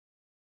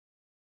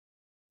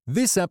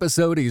This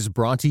episode is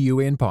brought to you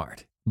in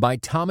part by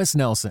Thomas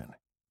Nelson,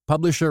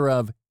 publisher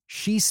of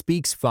She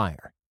Speaks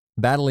Fire,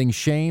 Battling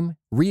Shame,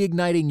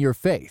 Reigniting Your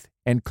Faith,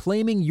 and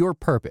Claiming Your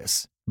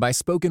Purpose by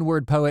spoken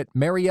word poet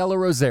Mariela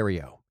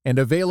Rosario, and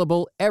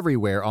available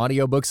everywhere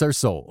audiobooks are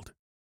sold.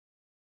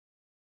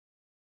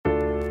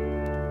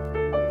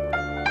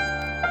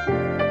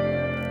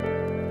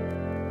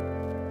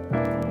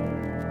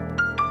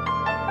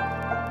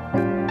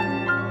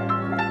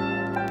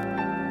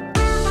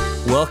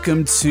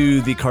 Welcome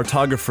to The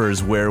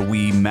Cartographers, where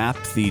we map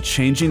the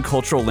changing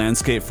cultural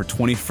landscape for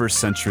 21st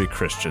century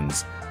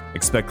Christians.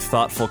 Expect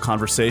thoughtful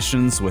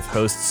conversations with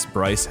hosts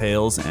Bryce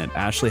Hales and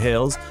Ashley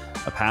Hales,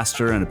 a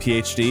pastor and a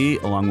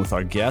PhD, along with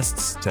our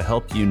guests to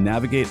help you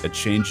navigate a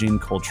changing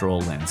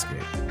cultural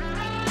landscape.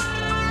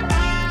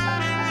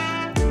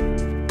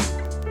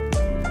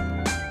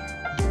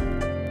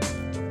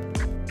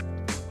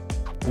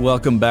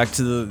 Welcome back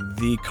to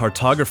the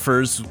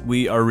Cartographers.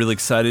 We are really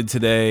excited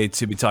today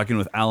to be talking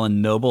with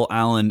Alan Noble.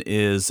 Alan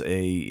is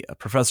a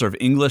professor of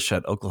English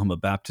at Oklahoma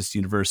Baptist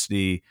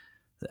University,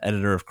 the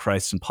editor of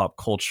Christ and Pop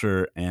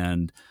Culture,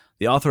 and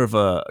the author of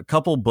a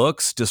couple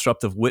books,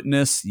 Disruptive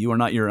Witness, You Are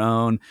Not Your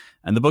Own.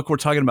 And the book we're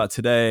talking about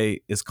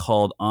today is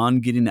called On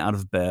Getting Out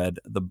of Bed,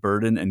 The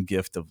Burden and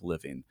Gift of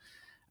Living.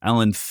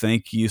 Alan,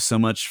 thank you so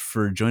much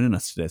for joining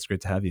us today. It's great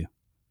to have you.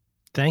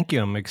 Thank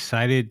you. I'm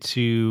excited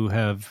to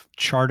have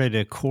charted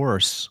a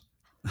course.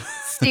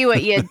 See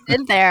what you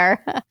did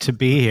there. To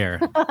be here,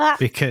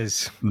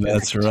 because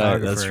That's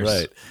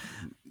right.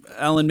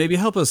 Alan, maybe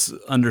help us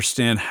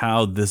understand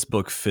how this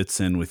book fits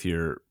in with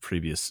your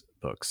previous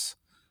books.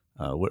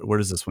 Where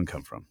does this one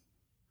come from?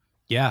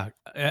 Yeah,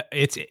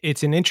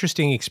 it's an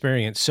interesting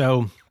experience.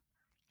 So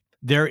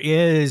there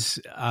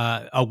is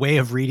a way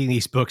of reading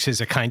these books as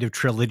a kind of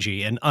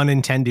trilogy, an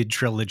unintended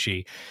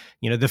trilogy.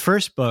 You know, the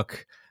first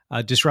book,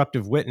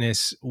 Disruptive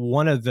Witness,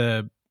 one of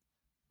the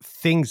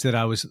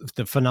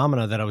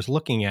phenomena that I was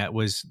looking at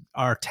was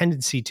our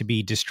tendency to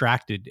be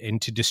distracted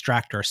and to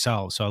distract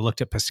ourselves. So I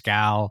looked at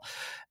Pascal,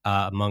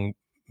 among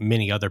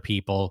many other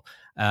people,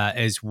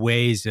 as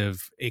ways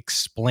of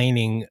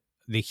explaining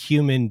the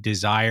human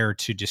desire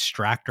to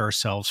distract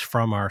ourselves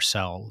from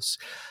ourselves.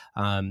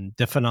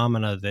 The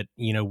phenomena that,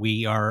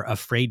 we are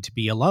afraid to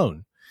be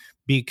alone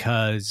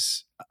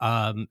because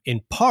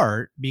in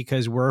part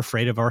because we're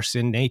afraid of our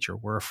sin nature.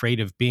 We're afraid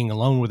of being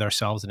alone with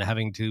ourselves and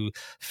having to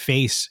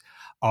face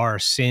our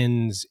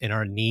sins and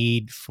our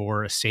need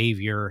for a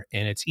savior.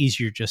 And it's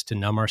easier just to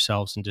numb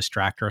ourselves and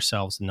distract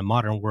ourselves. And the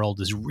modern world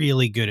is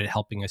really good at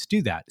helping us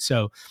do that.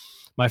 So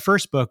my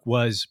first book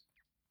was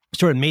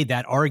sort of made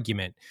that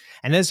argument.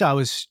 And as I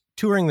was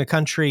touring the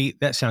country,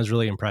 that sounds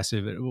really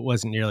impressive. It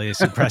wasn't nearly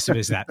as impressive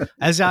as that.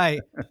 As I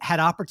had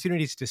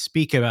opportunities to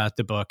speak about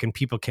the book and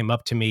people came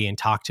up to me and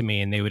talked to me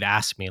and they would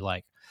ask me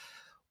like,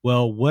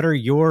 well, what are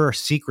your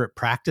secret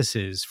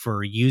practices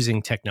for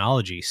using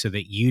technology so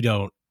that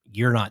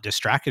you're not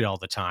distracted all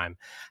the time?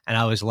 And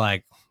I was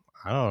like,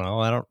 I don't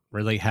know. I don't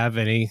really have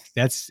any.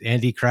 That's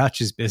Andy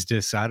Crouch's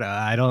business.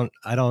 I don't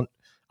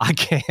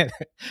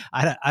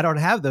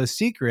have those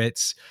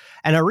secrets.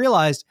 And I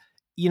realized,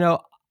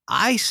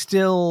 I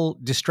still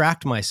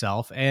distract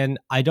myself, and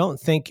I don't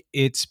think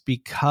it's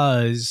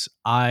because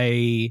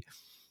many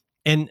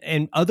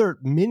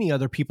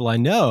other people I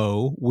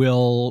know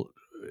will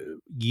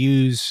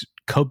use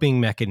coping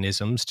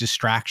mechanisms,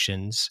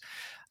 distractions,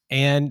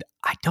 and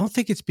I don't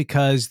think it's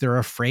because they're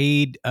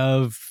afraid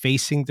of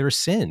facing their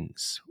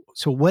sins.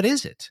 So what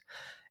is it?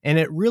 And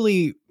it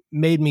really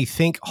made me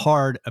think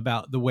hard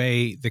about the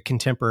way the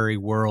contemporary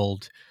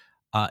world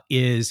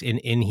is an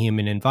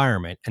inhuman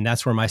environment. And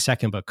that's where my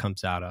second book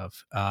comes out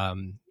of.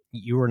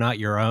 You Are Not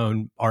Your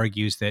Own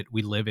argues that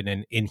we live in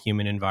an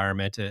inhuman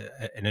environment,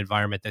 an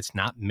environment that's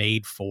not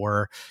made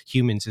for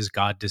humans as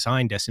God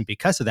designed us. And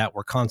because of that,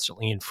 we're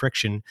constantly in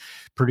friction,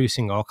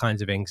 producing all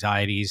kinds of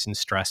anxieties and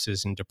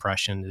stresses and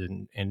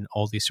depression and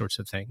all these sorts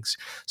of things.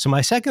 So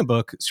my second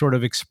book sort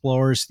of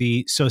explores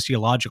the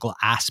sociological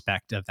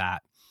aspect of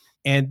that.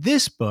 And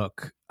this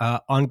book,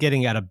 On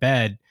Getting Out of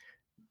Bed,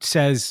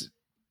 says,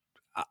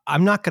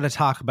 I'm not going to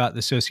talk about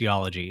the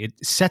sociology. It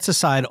sets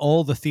aside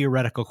all the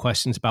theoretical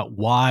questions about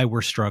why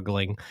we're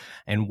struggling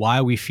and why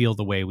we feel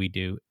the way we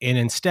do, and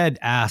instead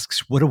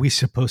asks, what are we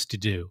supposed to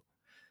do?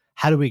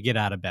 How do we get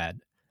out of bed?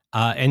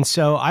 And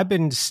so I've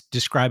been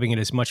describing it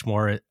as much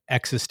more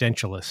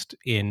existentialist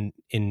in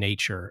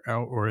nature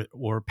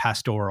or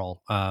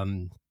pastoral.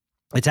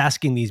 It's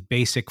asking these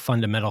basic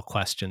fundamental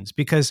questions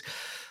because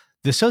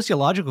the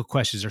sociological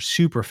questions are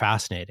super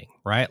fascinating,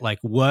 right? Like,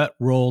 what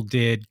role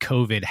did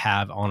COVID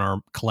have on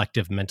our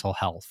collective mental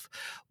health?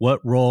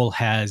 What role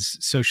has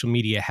social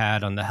media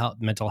had on the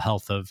mental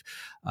health of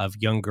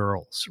young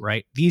girls,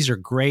 right? These are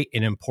great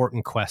and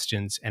important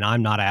questions, and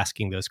I'm not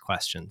asking those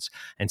questions.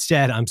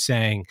 Instead, I'm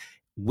saying,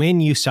 when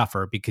you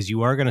suffer, because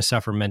you are going to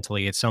suffer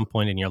mentally at some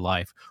point in your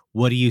life,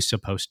 what are you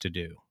supposed to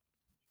do?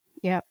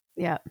 Yep.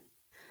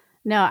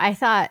 No, I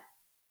thought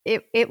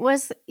it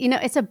was,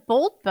 it's a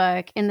bold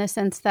book in the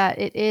sense that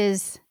it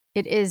is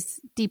it is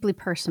deeply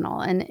personal.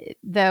 And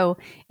though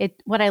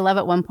what I love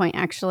at one point,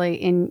 actually,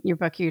 in your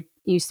book,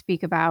 you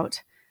speak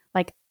about,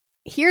 like,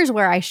 here's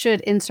where I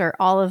should insert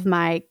all of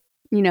my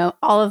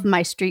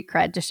street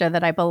cred to show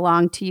that I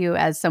belong to you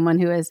as someone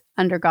who has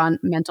undergone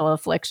mental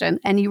affliction,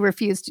 and you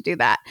refuse to do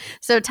that.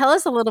 So tell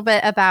us a little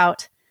bit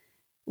about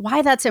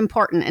why that's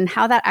important and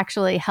how that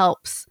actually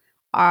helps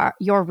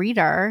your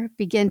reader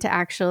begin to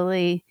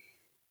actually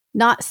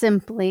not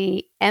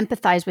simply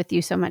empathize with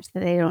you so much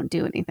that they don't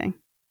do anything.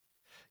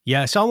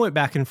 Yeah, so I went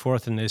back and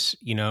forth in this,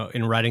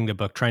 in writing the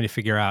book, trying to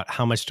figure out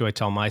how much do I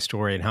tell my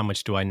story and how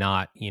much do I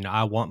not.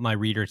 I want my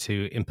reader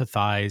to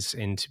empathize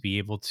and to be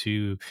able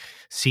to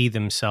see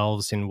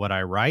themselves in what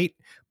I write,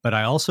 but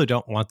I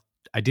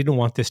didn't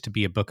want this to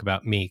be a book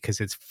about me,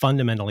 because it's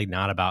fundamentally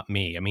not about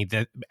me. I mean,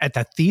 the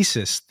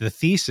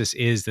thesis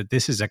is that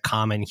this is a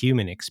common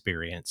human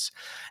experience.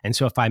 And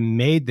so if I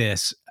made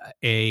this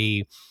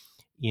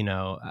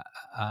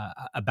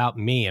about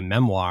me, a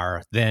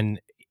memoir, then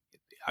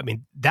I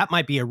mean, that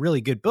might be a really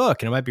good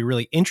book and it might be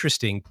really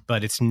interesting,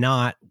 but it's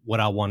not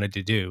what I wanted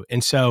to do.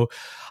 And so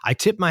I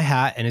tip my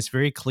hat, and it's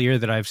very clear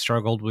that I've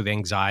struggled with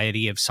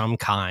anxiety of some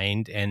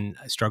kind and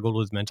struggled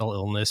with mental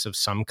illness of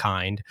some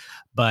kind,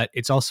 but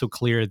it's also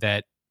clear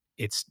that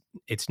it's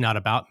not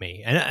about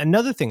me. And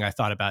another thing I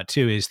thought about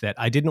too is that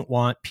I didn't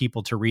want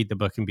people to read the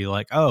book and be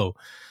like, "Oh,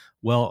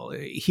 well,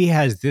 he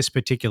has this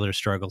particular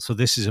struggle, so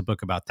this is a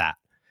book about that."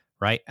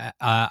 Right?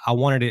 I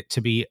wanted it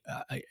to be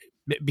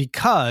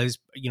because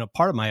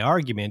part of my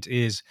argument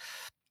is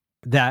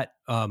that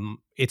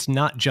it's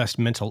not just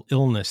mental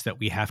illness that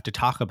we have to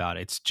talk about.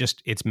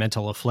 It's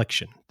mental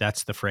affliction.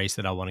 That's the phrase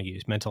that I want to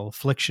use: mental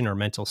affliction or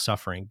mental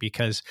suffering,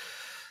 because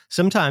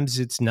sometimes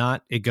it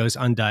goes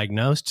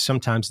undiagnosed.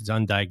 Sometimes it's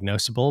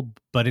undiagnosable,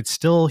 but it's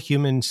still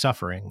human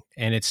suffering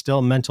and it's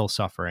still mental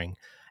suffering.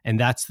 And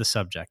that's the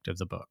subject of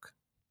the book.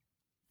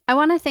 I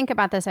want to think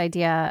about this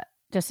idea,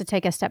 just to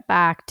take a step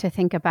back, to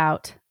think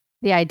about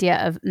the idea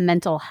of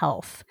mental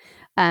health.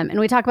 And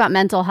we talk about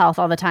mental health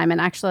all the time. And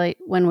actually,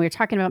 when we're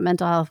talking about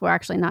mental health, we're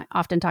actually not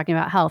often talking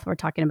about health. We're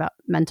talking about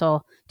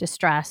mental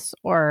distress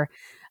or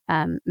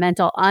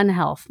mental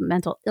unhealth,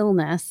 mental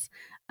illness.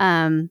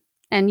 And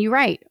you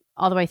write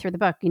all the way through the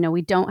book,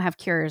 we don't have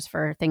cures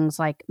for things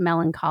like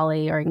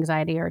melancholy or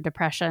anxiety or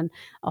depression,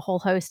 a whole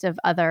host of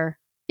other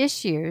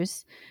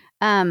issues.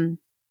 So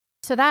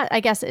that, I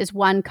guess, is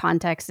one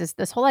context, is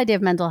this whole idea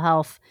of mental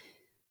health.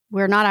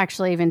 We're not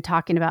actually even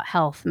talking about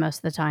health most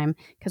of the time,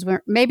 because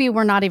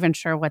we're not even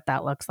sure what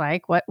that looks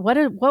like. What would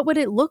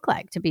it look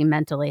like to be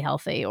mentally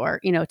healthy, or,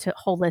 to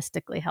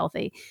holistically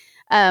healthy?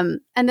 And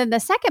then the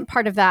second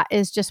part of that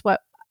is just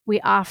what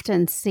we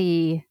often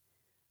see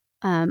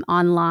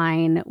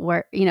online,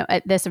 where,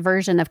 this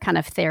version of kind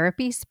of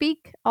therapy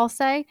speak, I'll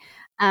say,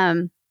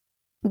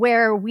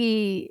 where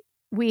we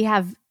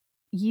have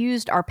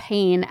used our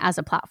pain as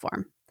a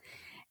platform.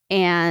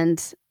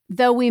 And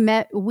though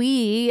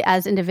we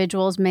as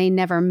individuals may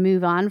never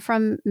move on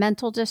from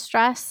mental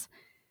distress,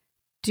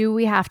 do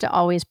we have to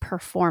always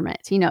perform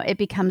it? It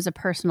becomes a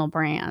personal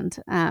brand.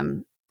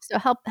 So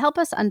help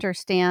us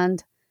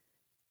understand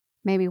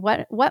maybe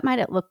what might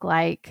it look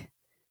like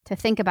to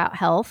think about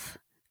health,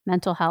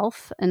 mental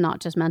health, and not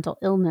just mental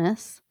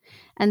illness.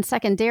 And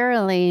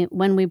secondarily,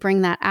 when we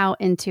bring that out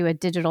into a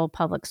digital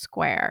public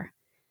square,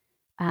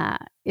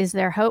 is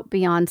there hope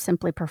beyond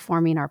simply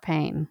performing our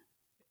pain?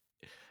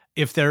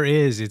 If there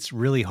is, it's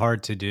really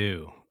hard to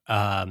do.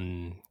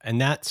 And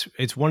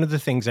it's one of the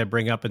things I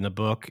bring up in the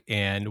book.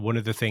 And one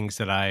of the things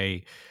that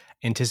I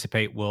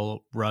anticipate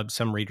will rub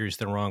some readers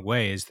the wrong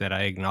way is that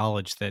I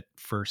acknowledge that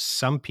for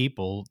some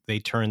people, they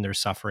turn their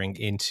suffering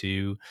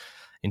into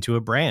a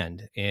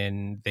brand,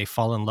 and they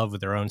fall in love with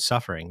their own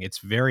suffering. It's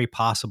very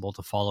possible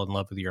to fall in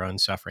love with your own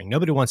suffering.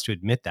 Nobody wants to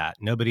admit that.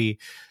 Nobody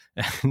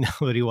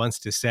wants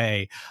to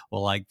say,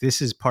 well, like,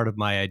 this is part of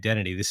my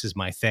identity, this is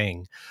my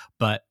thing.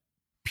 But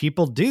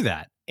people do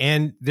that.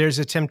 And there's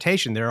a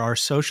temptation. There are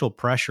social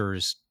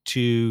pressures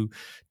to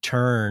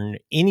turn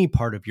any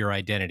part of your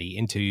identity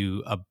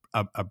into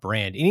a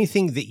brand,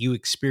 anything that you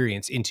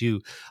experience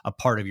into a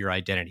part of your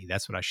identity.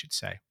 That's what I should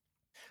say.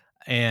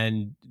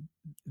 And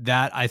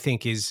that, I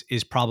think, is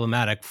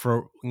problematic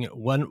for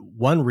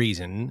one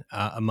reason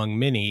among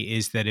many,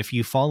 is that if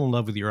you fall in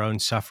love with your own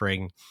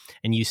suffering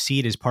and you see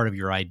it as part of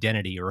your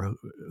identity, or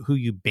who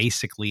you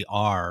basically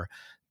are,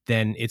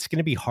 then it's going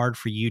to be hard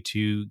for you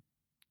to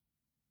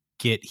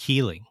get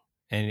healing.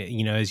 And,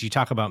 as you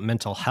talk about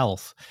mental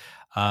health,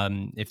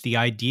 if the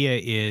idea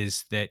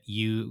is that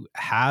you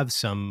have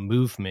some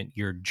movement,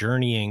 you're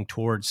journeying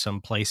towards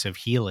some place of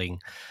healing,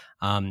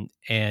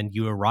 and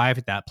you arrive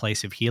at that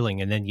place of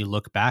healing, and then you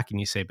look back and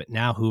you say, but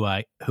now who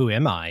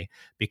am I?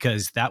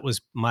 Because that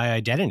was my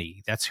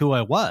identity. That's who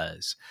I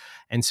was.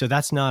 And so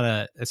that's not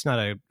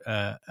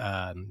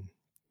a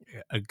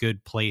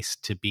good place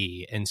to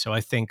be. And so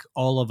I think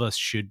all of us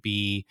should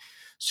be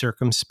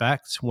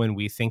circumspect when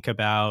we think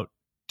about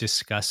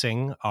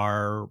discussing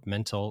our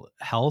mental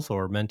health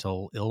or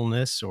mental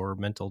illness or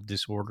mental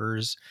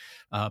disorders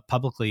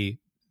publicly,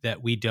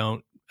 that we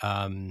don't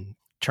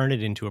turn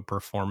it into a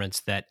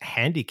performance that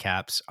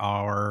handicaps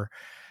our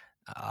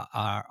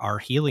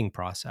healing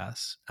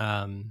process.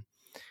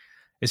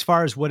 As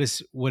far as what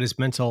is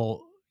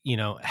mental,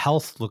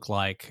 health look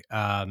like,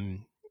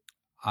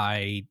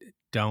 I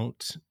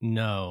don't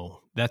know.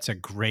 That's a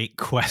great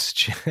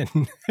question.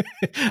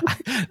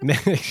 When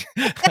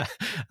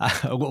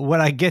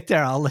I get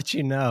there, I'll let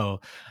you know.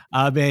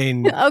 I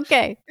mean,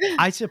 Okay.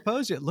 I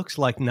suppose it looks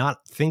like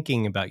not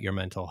thinking about your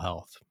mental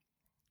health.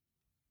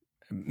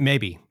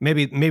 Maybe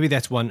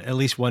that's at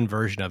least one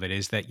version of it,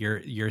 is that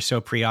you're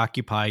so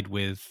preoccupied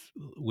with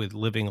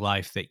living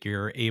life that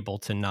you're able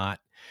to not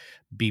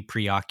be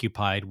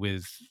preoccupied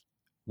with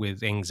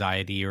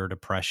anxiety or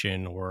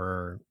depression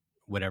or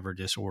whatever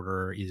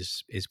disorder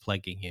is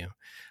plaguing you.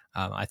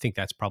 I think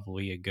that's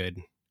probably a good,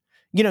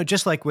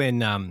 just like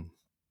when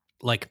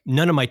like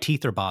none of my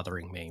teeth are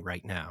bothering me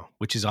right now,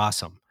 which is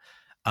awesome.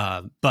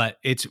 But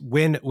it's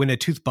when a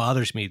tooth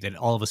bothers me that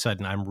all of a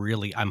sudden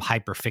I'm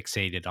hyper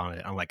fixated on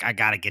it. I'm like, I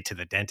got to get to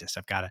the dentist.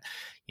 I've got to,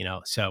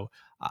 so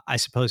I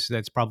suppose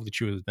that's probably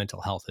true with mental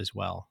health as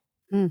well.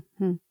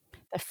 Mm-hmm.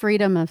 The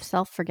freedom of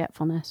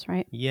self-forgetfulness,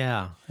 right?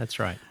 Yeah, that's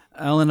right.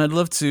 Alan, I'd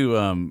love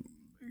to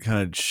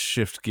kind of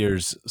shift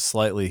gears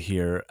slightly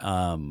here.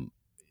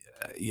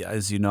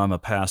 As you know, I'm a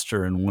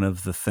pastor, and one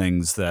of the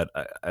things that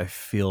I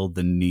feel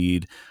the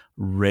need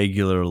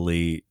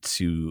regularly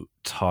to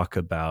talk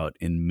about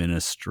in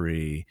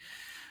ministry,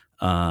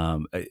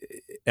 and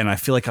I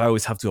feel like I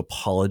always have to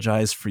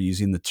apologize for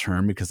using the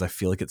term because I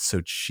feel like it's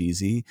so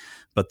cheesy,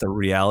 but the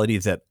reality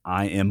that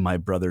I am my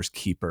brother's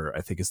keeper,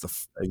 I think is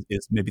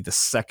maybe the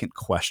second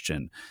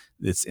question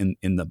that's in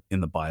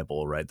the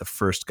Bible, right? The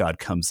first, God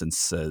comes and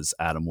says,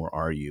 Adam, where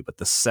are you? But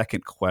the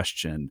second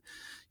question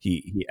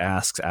he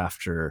asks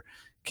after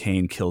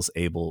Cain kills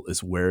Abel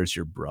is, where's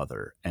your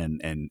brother?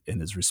 And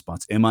his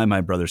response, am I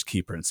my brother's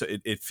keeper? And so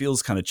it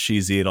feels kind of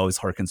cheesy. It always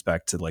harkens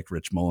back to like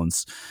Rich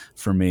Mullins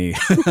for me.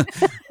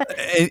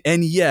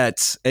 and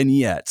yet,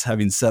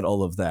 having said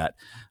all of that,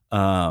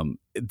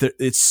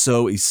 it's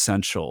so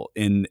essential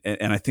and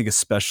I think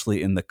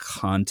especially in the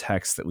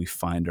context that we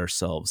find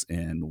ourselves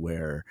in,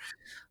 where,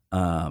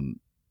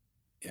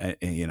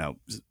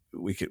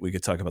 we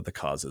could talk about the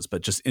causes,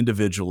 but just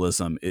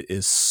individualism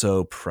is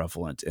so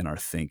prevalent in our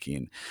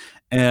thinking.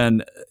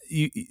 And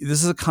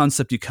this is a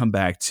concept you come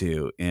back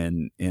to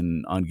in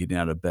On Getting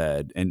Out of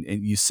Bed. And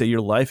you say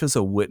your life is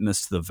a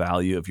witness to the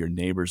value of your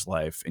neighbor's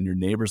life, and your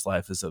neighbor's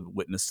life is a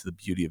witness to the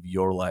beauty of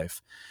your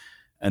life.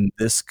 And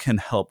this can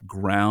help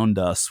ground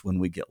us when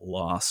we get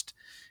lost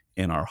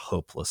in our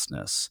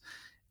hopelessness.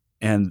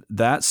 And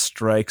that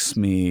strikes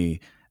me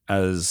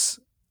as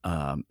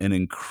an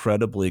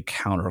incredibly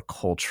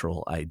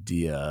countercultural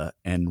idea,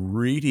 and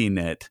reading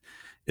it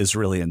is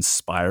really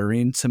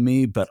inspiring to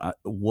me. But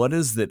what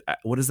does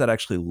that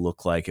actually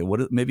look like?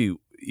 And maybe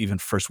even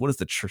first, what is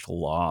the church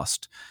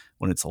lost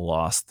when it's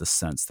lost the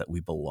sense that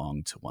we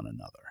belong to one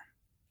another?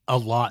 A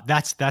lot.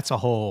 That's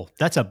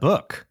a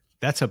book.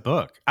 That's a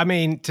book. I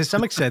mean, to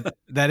some extent,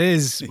 that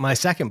is my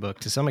second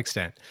book. To some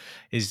extent,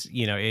 is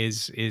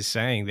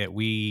saying that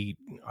we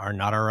are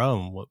not our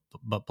own,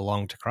 but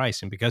belong to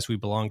Christ. And because we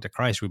belong to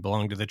Christ, we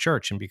belong to the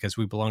church. And because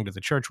we belong to the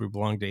church, we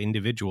belong to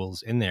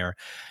individuals in there,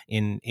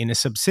 in a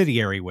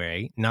subsidiary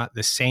way, not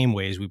the same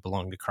way as we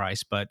belong to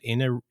Christ, but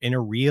in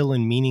a real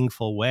and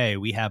meaningful way.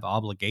 We have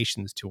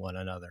obligations to one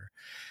another.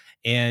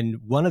 And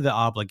one of the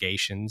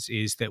obligations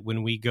is that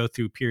when we go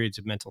through periods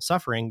of mental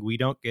suffering, we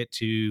don't get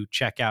to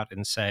check out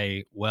and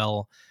say,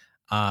 well,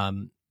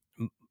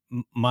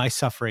 my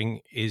suffering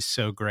is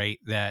so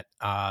great that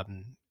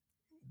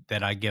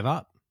that I give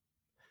up.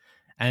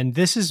 And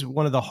this is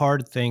one of the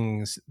hard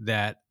things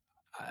that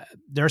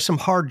there are some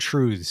hard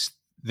truths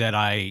that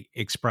I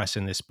express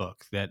in this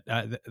book that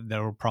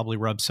will probably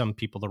rub some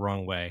people the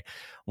wrong way.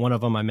 One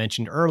of them I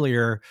mentioned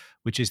earlier,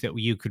 which is that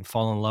you can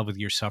fall in love with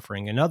your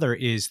suffering. Another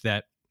is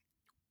that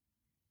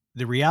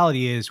the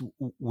reality is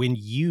when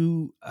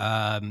you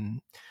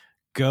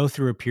go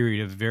through a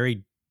period of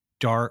very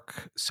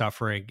dark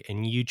suffering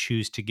and you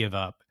choose to give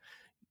up,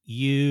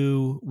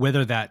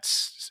 whether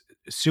that's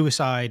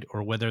suicide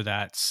or whether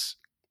that's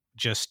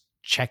just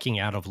checking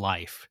out of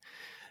life,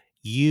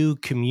 you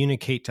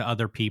communicate to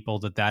other people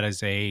that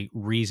is a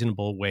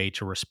reasonable way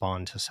to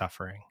respond to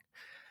suffering.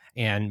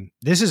 And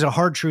this is a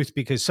hard truth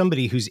because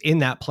somebody who's in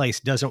that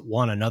place doesn't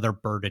want another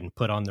burden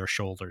put on their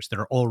shoulders.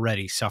 They're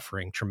already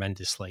suffering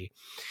tremendously.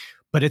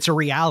 But it's a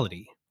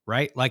reality,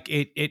 right? Like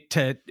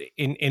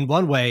in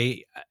one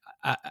way,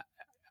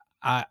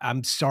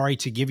 I'm sorry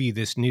to give you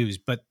this news,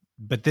 but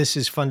this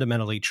is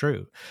fundamentally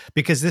true,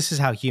 because this is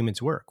how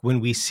humans work. When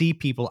we see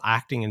people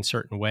acting in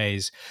certain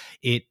ways,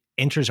 it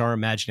enters our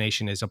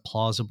imagination as a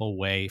plausible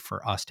way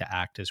for us to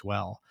act as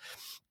well.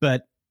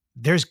 But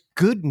there's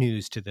good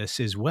news to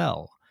this as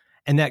well.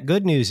 And that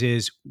good news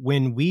is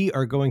when we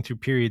are going through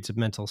periods of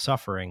mental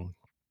suffering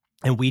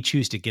and we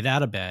choose to get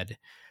out of bed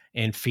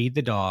and feed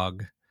the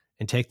dog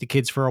and take the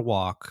kids for a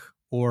walk,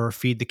 or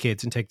feed the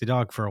kids and take the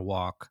dog for a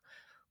walk,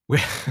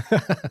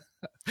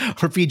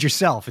 or feed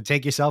yourself and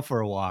take yourself for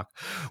a walk.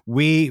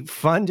 We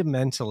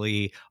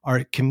fundamentally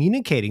are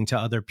communicating to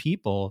other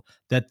people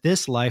that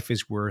this life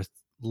is worth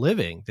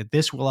living, that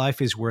this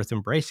life is worth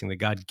embracing, that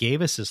God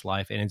gave us this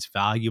life and it's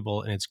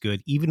valuable and it's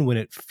good, even when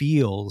it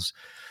feels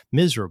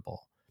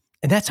miserable.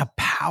 And that's a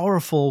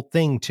powerful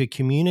thing to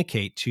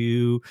communicate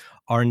to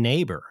our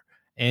neighbor.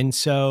 And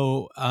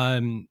so,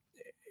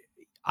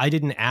 I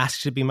didn't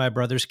ask to be my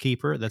brother's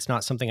keeper. That's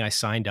not something I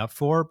signed up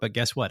for, but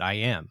guess what? I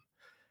am.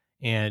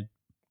 And,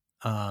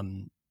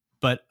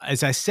 but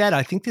as I said,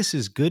 I think this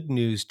is good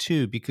news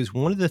too, because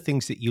one of the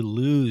things that you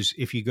lose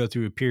if you go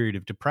through a period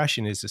of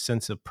depression is a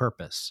sense of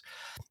purpose.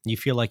 You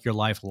feel like your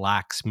life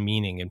lacks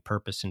meaning and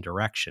purpose and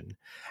direction.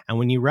 And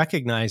when you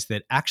recognize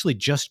that actually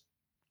just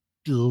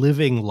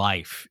living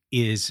life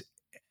is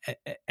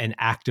an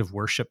act of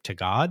worship to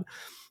God,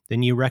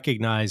 then you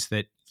recognize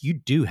that you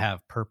do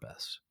have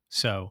purpose.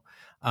 So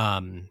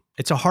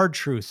it's a hard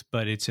truth,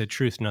 but it's a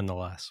truth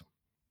nonetheless.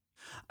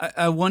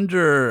 I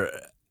wonder,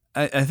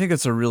 I think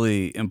it's a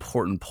really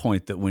important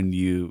point that when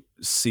you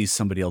see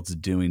somebody else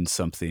doing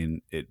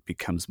something, it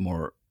becomes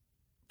more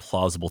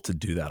plausible to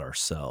do that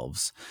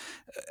ourselves.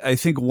 I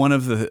think one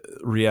of the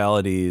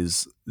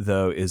realities,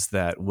 though, is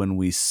that when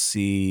we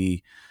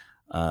see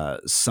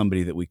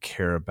somebody that we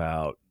care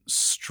about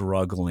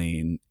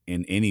struggling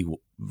in any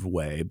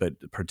way, but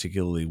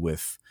particularly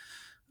with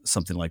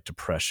something like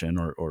depression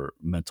or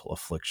mental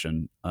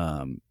affliction,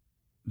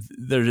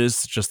 there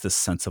is just this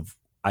sense of,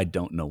 I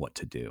don't know what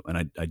to do,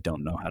 and I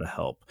don't know how to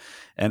help.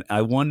 And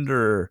I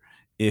wonder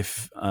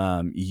if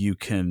you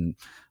can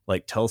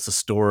like tell us a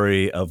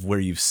story of where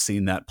you've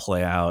seen that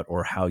play out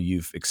or how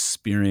you've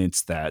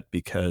experienced that,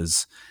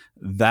 because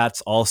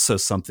that's also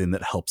something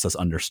that helps us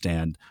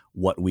understand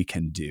what we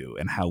can do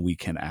and how we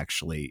can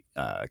actually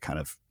kind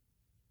of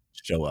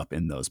show up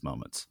in those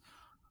moments.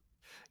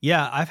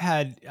 Yeah, I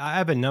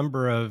have a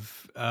number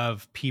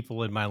of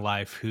people in my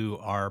life who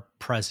are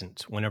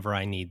present whenever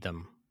I need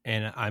them.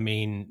 And I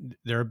mean,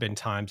 there have been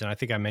times, and I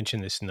think I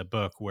mentioned this in the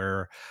book,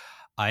 where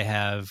I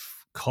have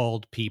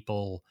called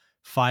people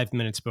 5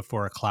 minutes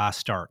before a class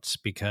starts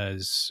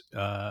because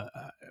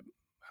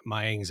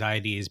my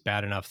anxiety is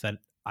bad enough that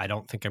I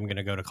don't think I'm going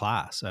to go to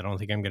class. I don't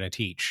think I'm going to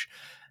teach.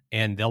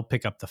 And they'll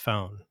pick up the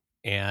phone.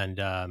 And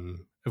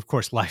of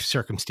course, life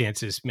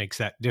circumstances makes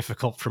that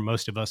difficult for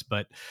most of us.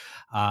 But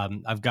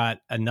I've got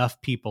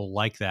enough people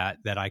like that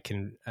I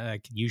can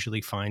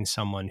usually find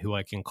someone who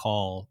I can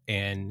call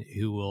and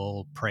who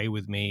will pray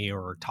with me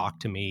or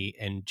talk to me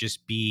and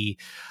just be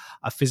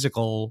a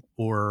physical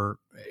or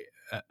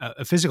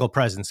a physical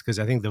presence, because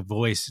I think the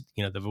voice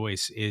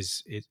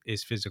is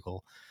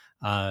physical.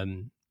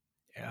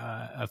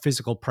 A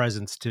physical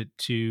presence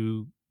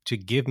to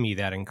give me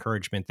that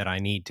encouragement that I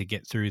need to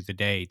get through the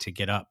day, to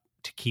get up,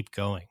 to keep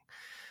going.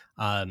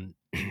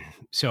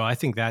 So I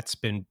think that's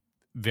been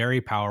very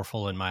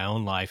powerful in my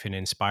own life and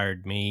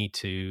inspired me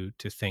to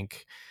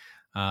think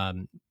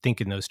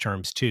in those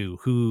terms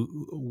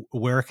too.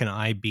 Where can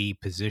I be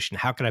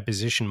positioned? How can I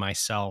position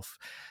myself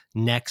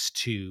next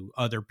to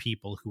other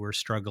people who are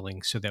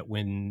struggling, so that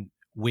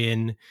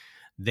when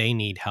they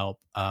need help,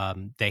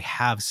 they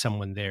have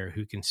someone there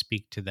who can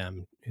speak to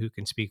them, who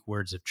can speak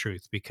words of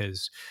truth.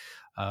 Because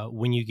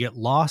when you get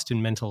lost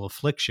in mental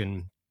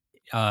affliction,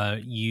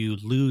 you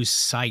lose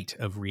sight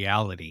of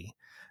reality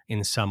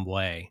in some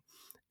way,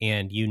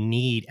 and you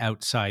need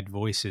outside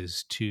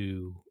voices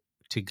to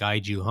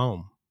guide you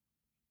home,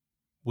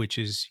 which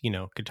is,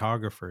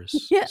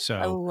 cartographers. Yeah, I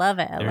So love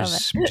it. I love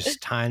there's it.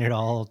 just tying it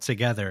all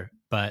together.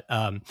 But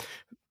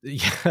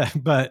yeah,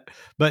 but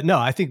no,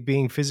 I think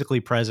being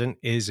physically present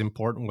is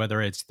important, whether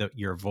it's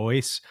your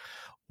voice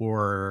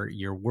or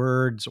your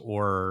words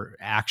or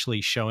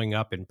actually showing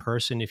up in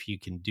person, if you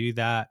can do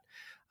that.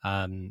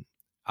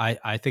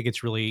 I think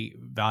it's really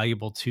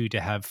valuable too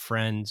to have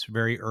friends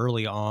very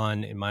early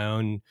on in my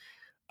own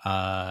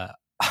uh,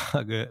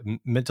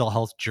 mental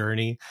health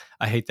journey.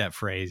 I hate that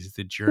phrase,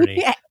 the journey.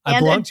 Yeah, I and a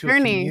belong to a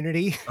journey.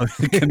 community.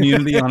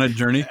 Community on a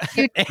journey.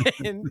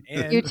 and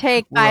You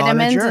take we're on a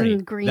vitamins journey.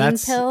 and green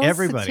That's pills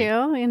everybody.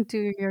 too, and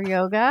do your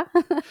yoga.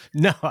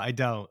 No, I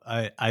don't.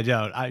 I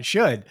don't. I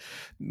should.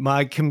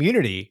 My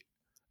community,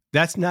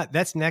 that's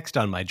next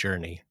on my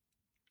journey.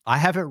 I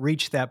haven't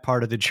reached that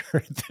part of the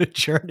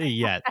journey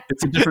yet.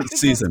 It's a different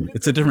season.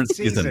 It's a different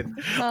season.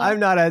 I'm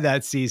not at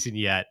that season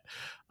yet.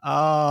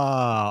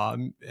 Oh,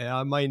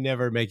 I might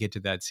never make it to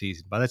that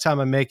season. By the time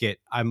I make it,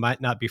 I might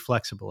not be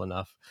flexible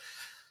enough.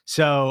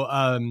 So,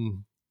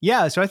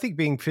 yeah. So I think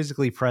being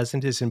physically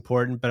present is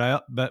important.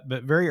 But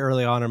very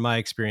early on in my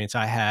experience,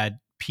 I had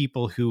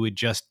people who would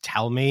just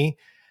tell me,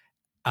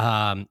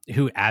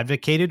 who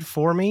advocated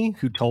for me,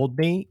 who told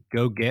me,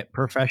 go get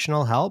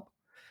professional help.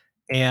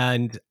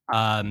 And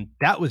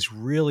that was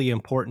really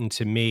important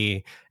to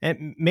me. It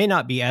may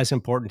not be as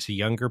important to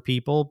younger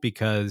people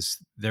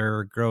because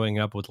they're growing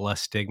up with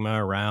less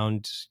stigma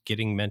around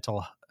getting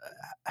mental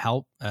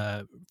help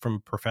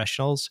from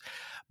professionals.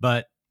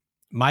 But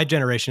my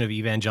generation of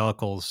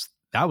evangelicals,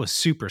 that was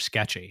super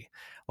sketchy.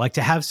 Like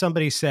to have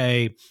somebody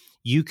say,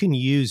 you can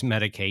use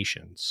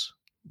medications,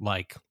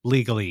 like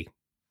legally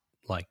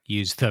like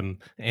use them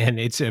and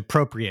it's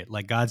appropriate.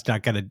 Like God's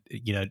not going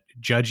to,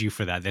 judge you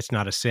for that. That's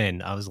not a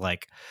sin. I was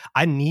like,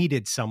 I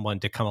needed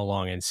someone to come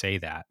along and say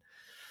that.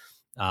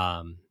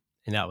 And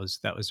that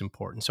was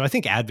important. So I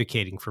think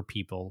advocating for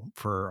people,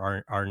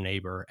 for our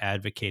neighbor,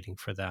 advocating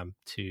for them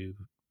to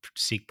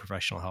seek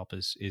professional help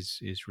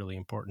is really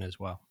important as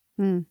well.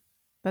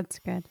 That's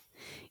good.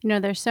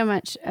 There's so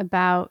much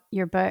about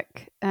your book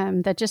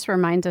that just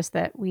reminds us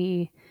that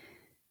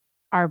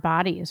our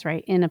bodies,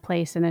 right, in a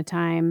place, in a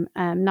time,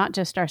 not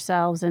just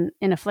ourselves and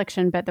in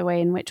affliction, but the way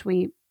in which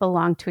we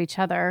belong to each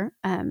other.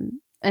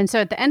 And so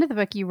at the end of the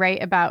book, you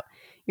write about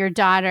your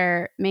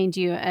daughter made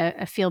you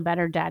a Feel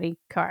Better Daddy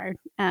card.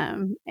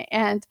 And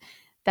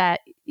that,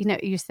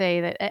 you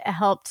say that it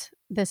helped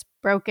this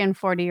broken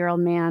 40-year-old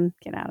man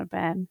get out of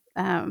bed.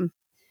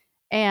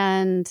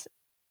 And,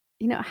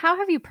 how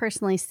have you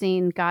personally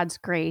seen God's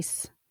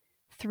grace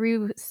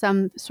through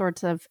some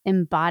sorts of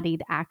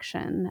embodied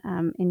action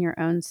in your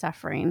own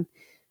suffering?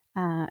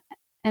 And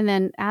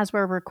then as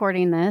we're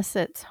recording this,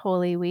 it's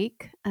Holy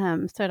Week.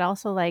 So it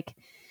also if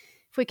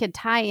we could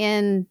tie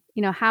in,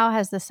 how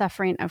has the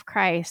suffering of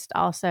Christ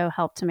also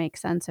helped to make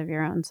sense of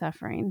your own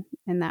suffering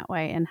in that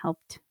way and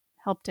helped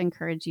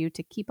encourage you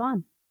to keep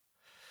on?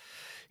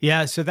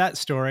 Yeah. So that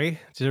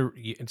story,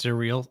 it's a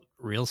real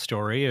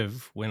story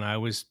of when I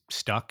was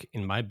stuck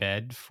in my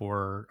bed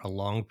for a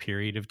long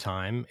period of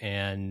time.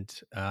 And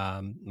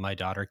my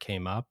daughter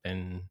came up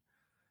and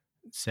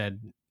said,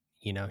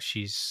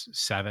 she's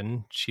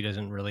 7. She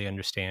doesn't really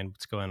understand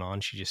what's going on.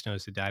 She just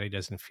knows that daddy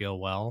doesn't feel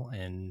well.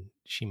 And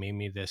she made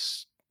me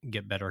this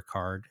Get Better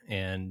card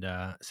and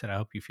said, I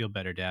hope you feel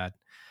better, Dad.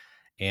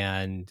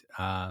 And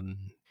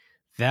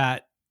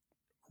that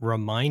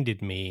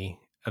reminded me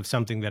of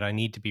something that I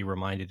need to be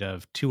reminded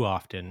of too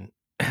often,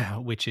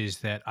 which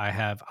is that I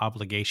have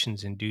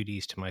obligations and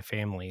duties to my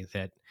family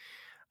that,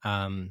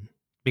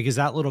 because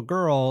that little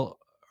girl,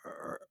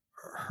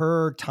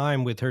 her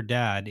time with her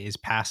dad is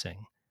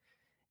passing.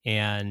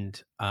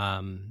 And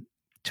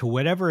to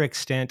whatever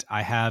extent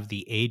I have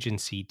the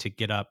agency to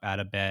get up out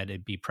of bed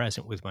and be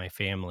present with my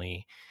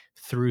family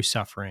through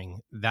suffering,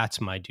 that's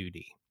my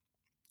duty.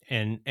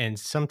 And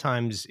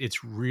sometimes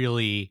it's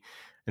really,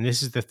 and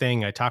this is the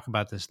thing, I talk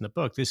about this in the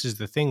book, this is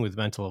the thing with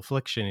mental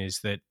affliction,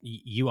 is that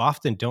you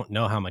often don't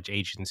know how much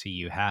agency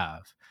you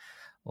have.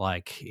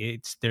 Like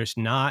there's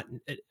not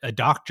a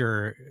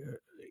doctor,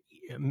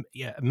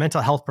 a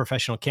mental health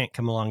professional can't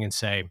come along and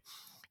say,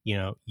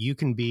 you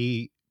can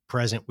be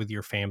present with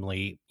your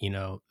family,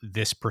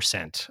 this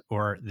percent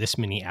or this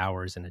many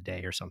hours in a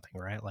day or something,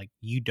 right? Like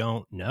you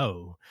don't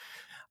know,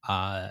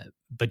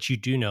 but you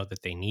do know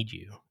that they need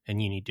you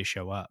and you need to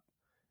show up.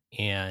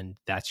 And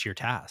that's your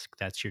task.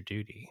 That's your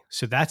duty.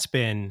 So that's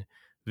been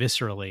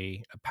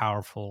viscerally a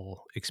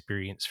powerful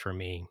experience for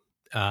me.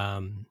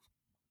 As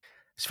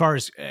far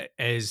as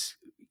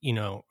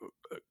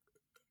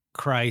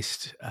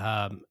Christ,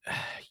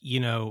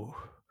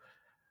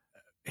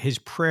 his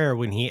prayer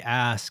when he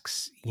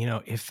asks,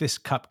 if this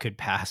cup could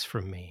pass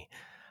from me,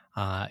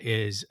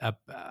 is a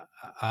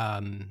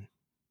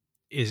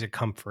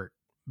comfort,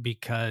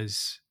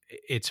 because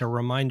it's a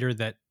reminder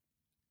that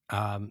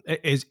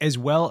as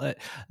well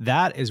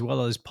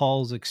as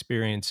Paul's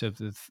experience of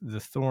the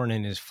thorn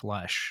in his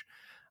flesh.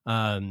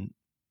 I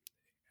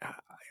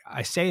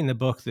say in the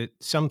book that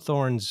some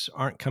thorns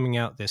aren't coming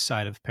out this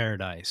side of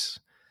paradise,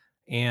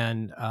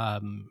 and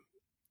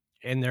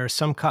there are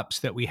some cups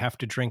that we have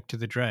to drink to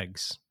the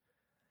dregs,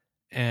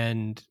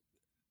 and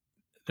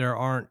there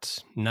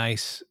aren't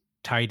nice,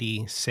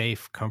 tidy,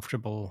 safe,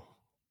 comfortable,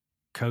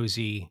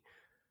 cozy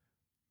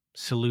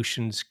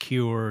solutions,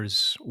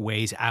 cures,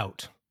 ways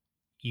out.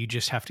 You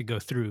just have to go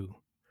through.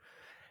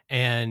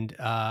 And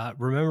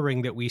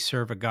remembering that we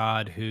serve a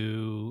God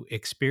who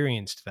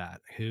experienced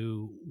that,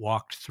 who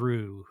walked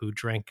through, who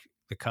drank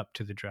the cup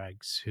to the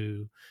dregs,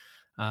 who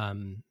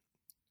and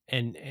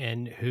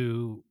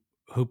who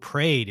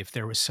prayed if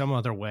there was some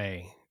other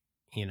way,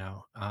 and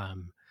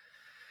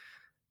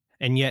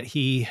yet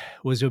he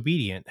was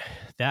obedient.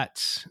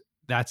 That's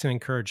an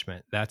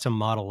encouragement. That's a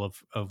model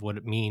of what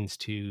it means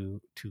to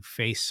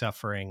face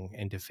suffering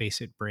and to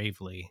face it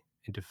bravely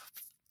and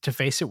to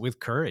face it with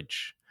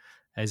courage.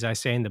 As I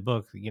say in the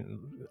book,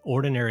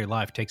 ordinary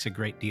life takes a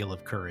great deal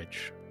of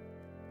courage.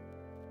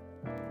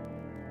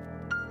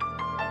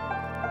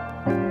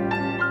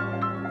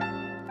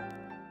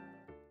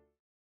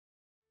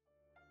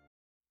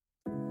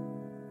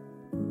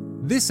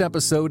 This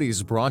episode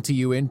is brought to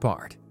you in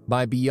part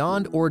by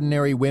Beyond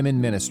Ordinary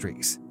Women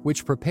Ministries,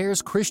 which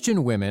prepares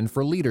Christian women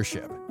for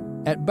leadership.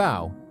 At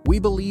BOW, we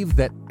believe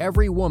that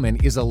every woman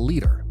is a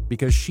leader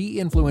because she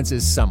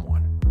influences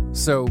someone.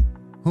 So,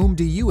 whom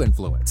do you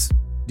influence?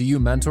 Do you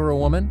mentor a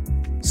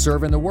woman?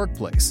 Serve in the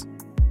workplace?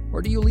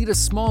 Or do you lead a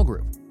small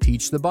group,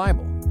 teach the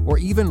Bible, or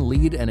even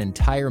lead an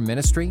entire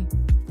ministry?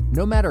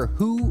 No matter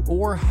who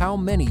or how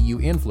many you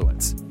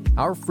influence,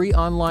 our free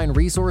online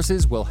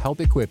resources will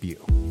help equip you.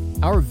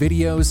 Our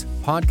videos,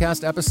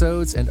 podcast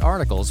episodes, and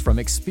articles from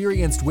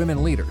experienced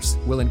women leaders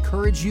will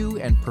encourage you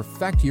and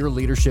perfect your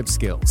leadership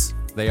skills.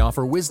 They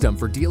offer wisdom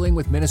for dealing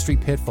with ministry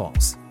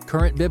pitfalls,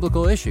 current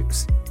biblical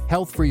issues,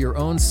 health for your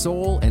own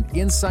soul, and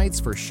insights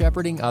for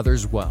shepherding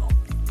others well.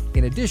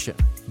 In addition,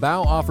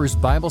 Bow offers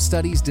Bible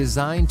studies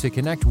designed to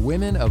connect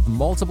women of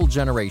multiple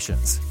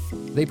generations.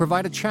 They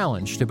provide a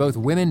challenge to both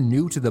women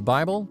new to the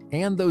Bible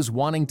and those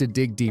wanting to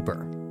dig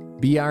deeper.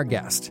 Be our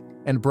guest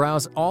and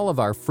browse all of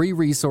our free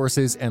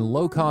resources and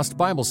low-cost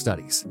Bible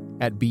studies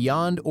at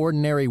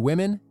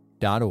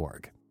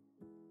beyondordinarywomen.org.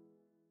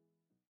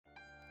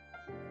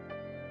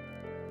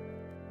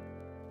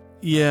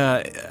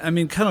 Yeah, I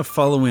mean, kind of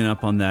following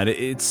up on that,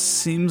 it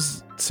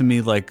seems to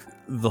me like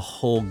the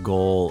whole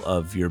goal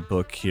of your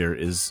book here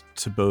is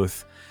to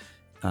both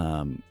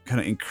kind of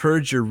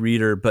encourage your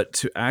reader, but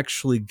to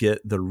actually get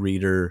the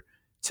reader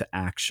to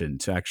action,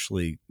 to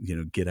actually,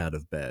 get out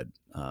of bed,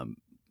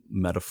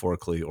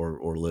 metaphorically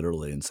or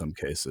literally in some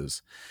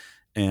cases.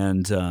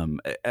 And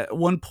at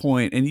one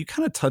point, and you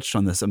kind of touched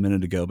on this a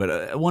minute ago, but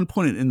at one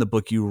point in the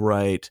book you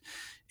write,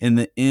 in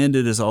the end,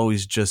 it is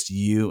always just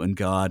you and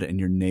God and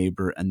your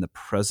neighbor and the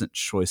present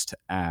choice to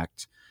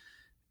act.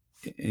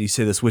 And you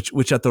say this,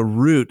 which at the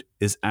root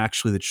is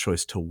actually the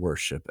choice to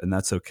worship, and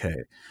that's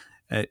okay.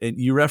 And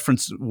you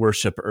referenced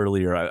worship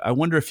earlier. I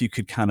wonder if you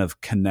could kind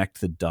of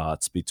connect the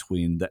dots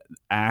between the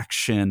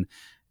action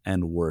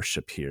and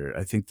worship here.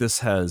 I think this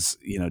has,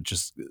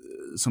 just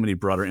so many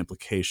broader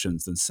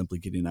implications than simply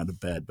getting out of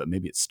bed, but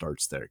maybe it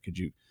starts there. Could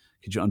you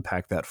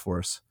unpack that for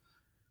us?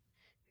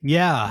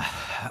 Yeah.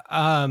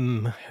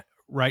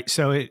 Right.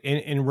 So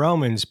in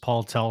Romans,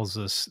 Paul tells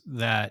us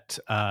that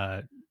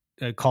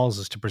it calls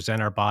us to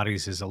present our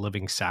bodies as a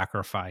living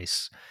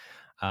sacrifice,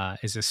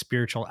 as a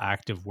spiritual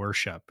act of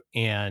worship.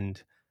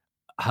 And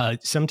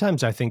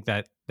sometimes I think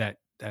that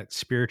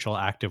spiritual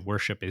act of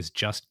worship is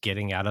just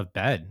getting out of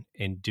bed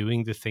and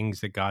doing the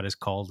things that God has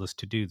called us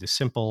to do, the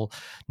simple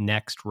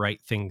next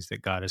right things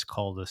that God has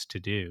called us to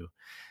do.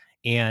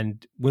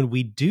 And when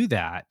we do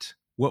that,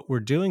 what we're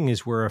doing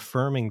is we're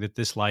affirming that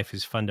this life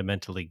is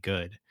fundamentally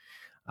good.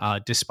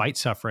 Despite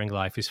suffering,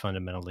 life is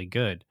fundamentally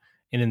good.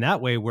 And in that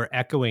way, we're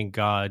echoing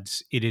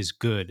God's "it is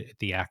good" at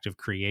the act of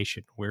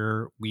creation,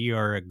 where we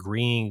are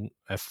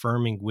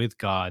affirming with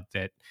God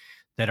that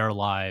our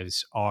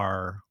lives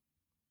are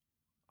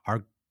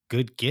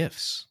good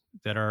gifts,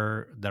 that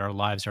our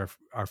lives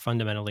are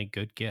fundamentally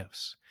good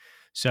gifts.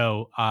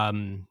 So,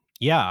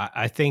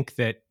 I think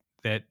that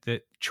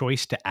the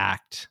choice to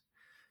act,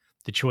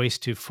 the choice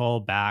to fall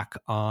back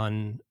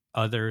on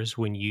others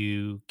when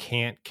you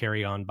can't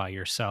carry on by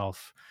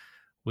yourself,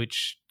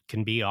 which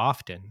can be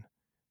often,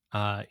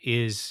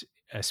 is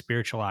a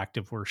spiritual act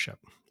of worship.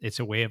 It's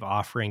a way of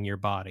offering your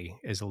body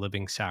as a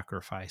living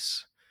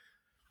sacrifice.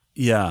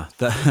 Yeah,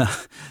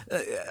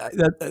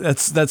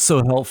 that's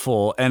so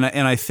helpful, and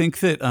I think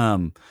that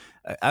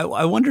I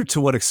wonder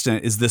to what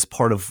extent is this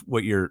part of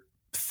what you're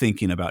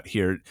thinking about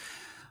here.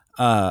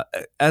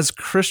 As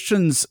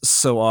Christians,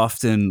 so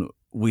often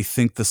we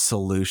think the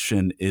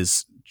solution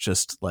is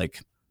just like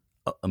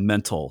a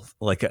mental,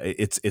 like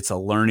it's a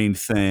learning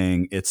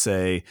thing. It's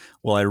I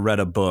read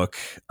a book,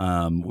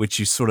 which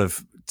you sort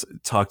of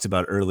talked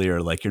about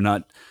earlier. Like you're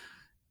not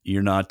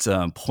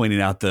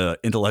pointing out the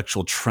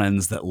intellectual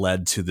trends that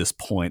led to this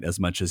point as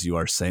much as you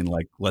are saying,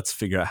 like, let's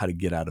figure out how to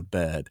get out of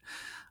bed.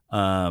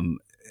 I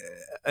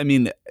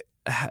mean,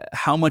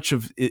 how much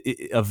of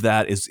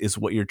that is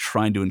what you're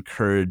trying to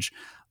encourage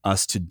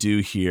us to do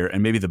here?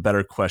 And maybe the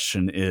better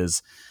question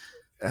is,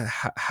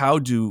 how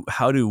do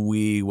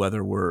we,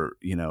 whether we're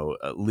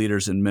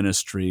leaders in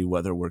ministry,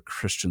 whether we're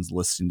Christians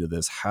listening to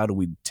this, how do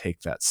we take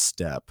that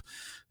step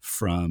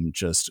from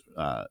just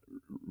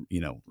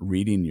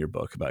reading your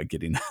book about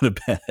getting out of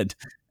bed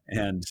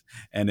and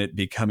it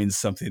becoming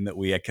something that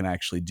we can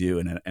actually do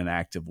in an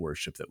act of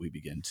worship that we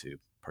begin to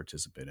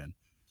participate in?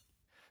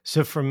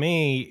 So for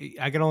me,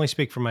 I can only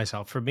speak for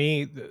myself. For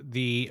me,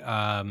 the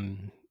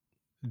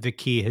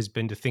key has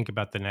been to think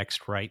about the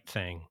next right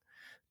thing,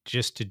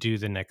 just to do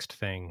the next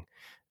thing.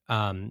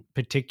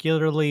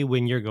 Particularly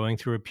when you're going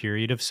through a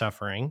period of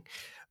suffering,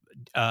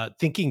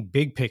 thinking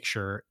big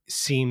picture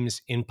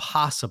seems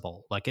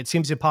impossible. Like it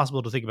seems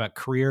impossible to think about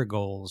career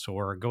goals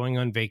or going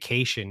on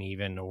vacation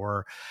even,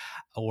 or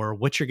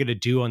what you're going to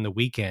do on the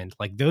weekend.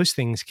 Like those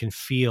things can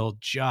feel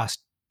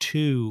just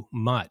too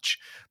much.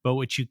 But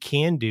what you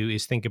can do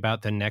is think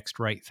about the next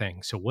right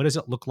thing. So what does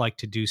it look like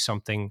to do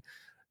something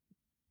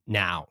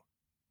now?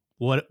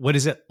 What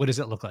does it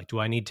look like? Do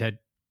I need to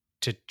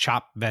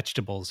chop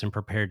vegetables and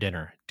prepare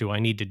dinner? Do I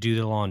need to do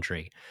the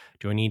laundry?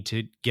 Do I need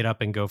to get up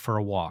and go for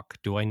a walk?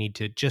 Do I need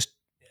to just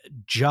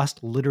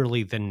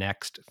literally the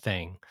next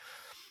thing?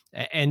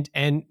 And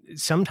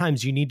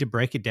sometimes you need to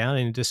break it down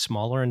into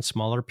smaller and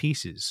smaller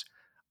pieces.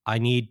 I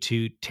need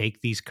to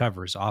take these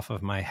covers off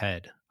of my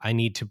head. I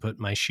need to put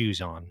my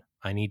shoes on.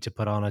 I need to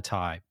put on a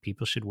tie.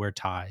 People should wear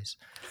ties,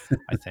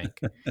 I think.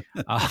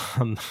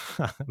 I'm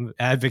an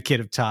advocate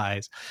of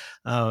ties.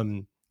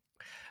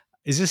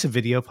 Is this a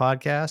video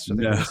podcast?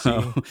 No.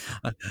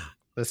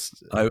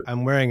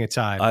 I'm wearing a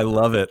tie. I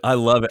love it.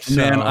 So,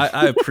 man,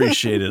 I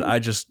appreciate it.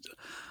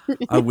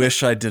 I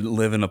wish I didn't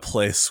live in a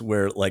place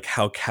where like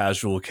how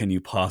casual can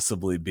you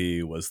possibly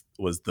be was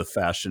the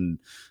fashion,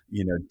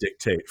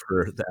 dictate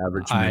for the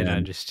average I know,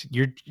 man. just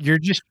you're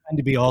just trying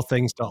to be all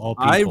things to all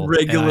I people, and I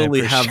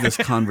regularly have appreciate this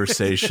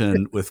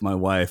conversation with my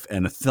wife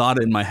and a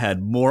thought in my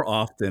head more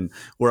often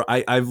where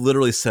I've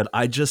literally said,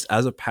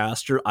 as a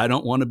pastor, I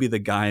don't want to be the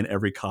guy in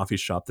every coffee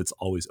shop that's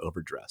always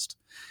overdressed.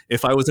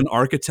 If I was an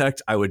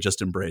architect, I would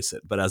just embrace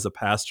it. But as a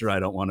pastor, I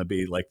don't want to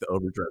be like the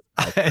overdressed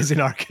pastor. As an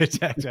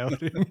architect, I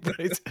would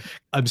embrace.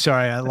 I'm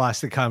sorry, I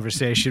lost the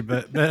conversation,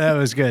 but that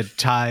was good.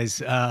 Ties,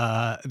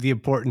 the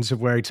importance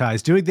of wearing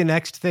ties, doing the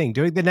next thing,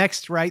 doing the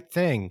next right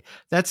thing.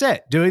 That's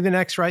it. Doing the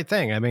next right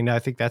thing. I mean, I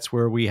think that's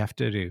where we have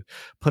to do.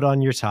 Put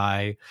on your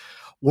tie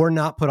or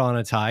not put on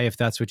a tie if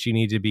that's what you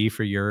need to be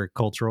for your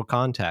cultural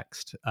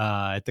context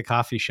at the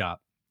coffee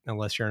shop,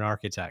 unless you're an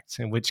architect,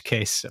 in which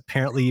case,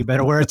 apparently you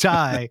better wear a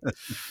tie.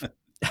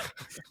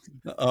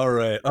 All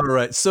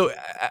right. So,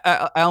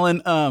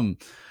 Alan,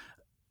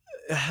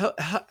 how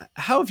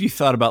have you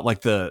thought about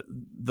like the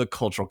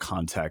cultural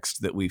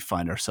context that we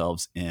find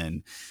ourselves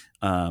in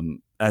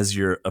as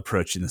you're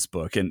approaching this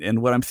book?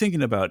 And what I'm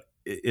thinking about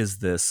is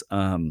this.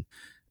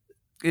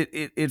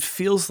 It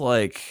feels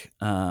like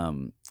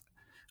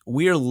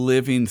we are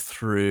living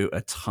through a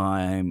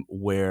time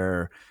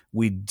where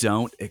we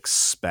don't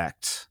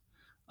expect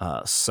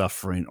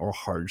suffering or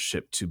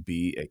hardship to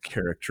be a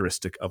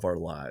characteristic of our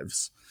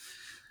lives.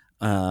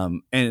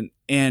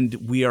 And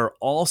we are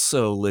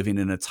also living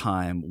in a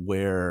time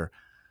where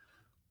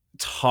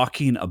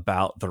talking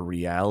about the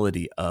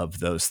reality of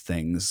those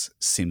things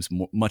seems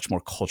much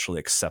more culturally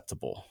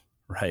acceptable,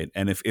 right?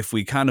 And if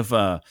we kind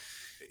of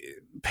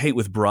paint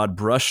with broad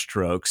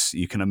brushstrokes,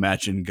 you can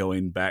imagine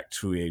going back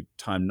to a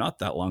time not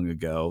that long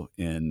ago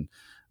in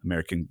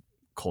American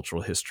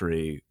cultural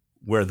history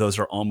where those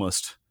are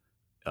almost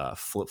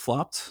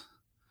flip-flopped,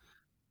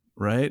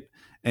 right?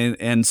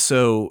 And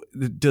so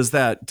does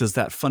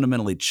that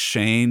fundamentally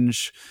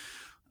change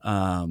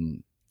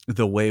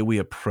the way we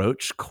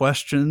approach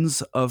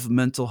questions of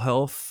mental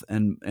health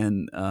and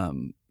in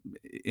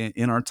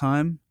our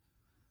time?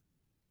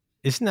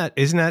 Isn't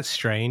that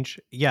strange?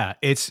 Yeah,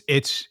 it's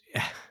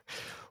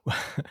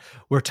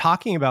we're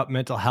talking about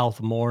mental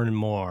health more and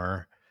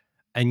more,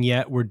 and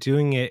yet we're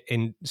doing it,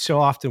 and so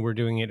often we're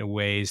doing it in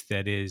ways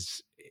that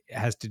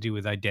has to do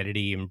with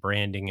identity and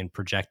branding and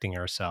projecting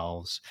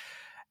ourselves.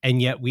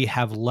 And yet we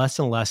have less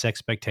and less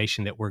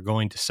expectation that we're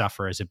going to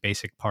suffer as a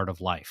basic part of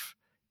life,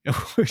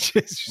 which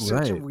is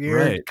such a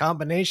weird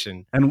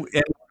combination. And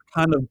we're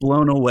kind of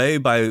blown away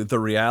by the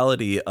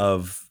reality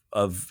of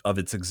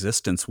its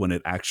existence when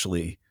it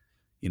actually,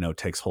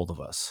 takes hold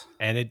of us.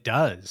 And it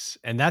does.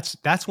 And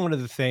that's one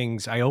of the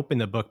things I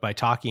opened the book by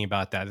talking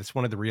about. That it's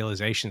one of the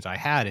realizations I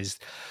had is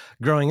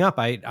growing up,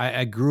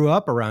 I grew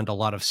up around a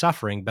lot of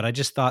suffering, but I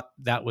just thought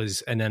that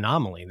was an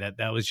anomaly,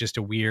 that was just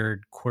a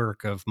weird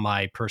quirk of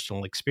my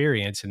personal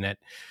experience, and that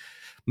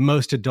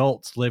most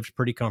adults lived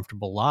pretty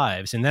comfortable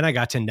lives. And then I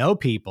got to know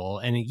people,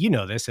 and you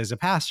know this as a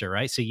pastor,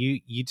 right? So you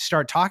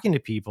start talking to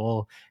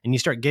people and you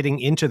start getting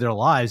into their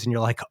lives, and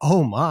you're like,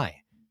 oh my,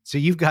 so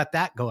you've got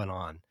that going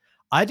on.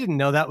 I didn't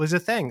know that was a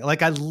thing.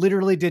 Like, I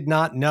literally did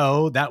not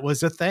know that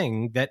was a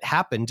thing that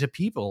happened to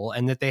people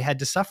and that they had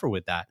to suffer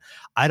with that.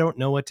 I don't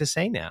know what to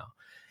say now.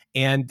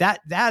 And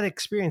that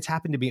experience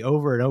happened to me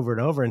over and over and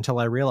over until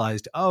I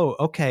realized, oh,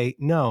 okay,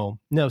 no,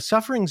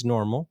 suffering's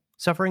normal.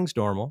 Suffering's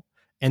normal,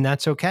 and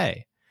that's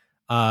okay.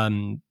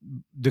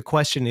 The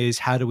question is,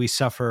 how do we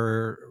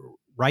suffer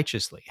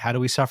righteously? How do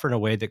we suffer in a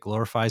way that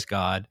glorifies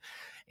God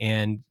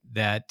and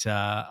that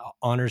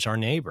honors our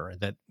neighbor,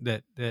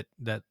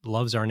 that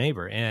loves our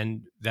neighbor?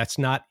 And that's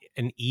not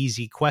an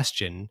easy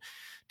question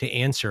to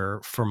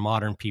answer for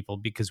modern people,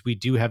 because we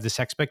do have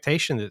this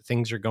expectation that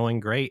things are going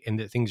great and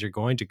that things are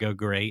going to go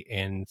great,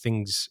 and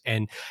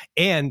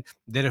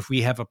that if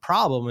we have a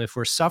problem, if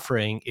we're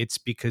suffering, it's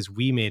because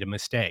we made a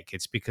mistake.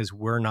 It's because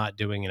we're not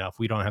doing enough.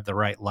 We don't have the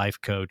right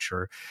life coach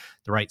or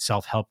the right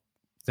self-help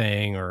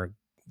thing, or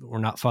we're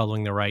not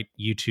following the right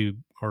YouTube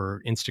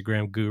or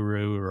Instagram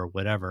guru or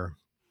whatever.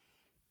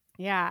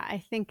 Yeah, I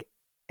think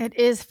it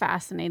is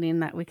fascinating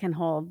that we can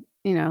hold,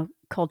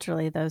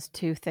 culturally those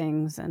two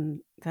things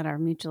and that are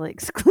mutually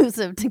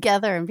exclusive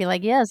together and be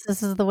like, yes,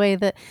 this is the way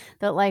that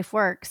life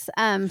works.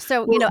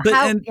 So,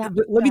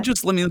 let me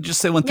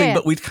just say one thing, Yeah.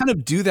 But we kind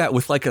of do that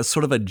with like a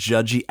sort of a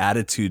judgy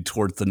attitude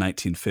towards the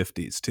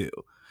 1950s too,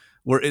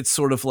 where it's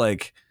sort of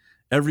like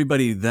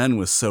everybody then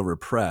was so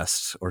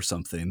repressed or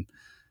something.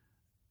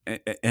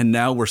 And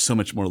now we're so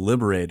much more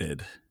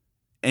liberated.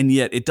 And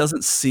yet it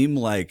doesn't seem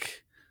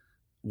like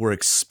we're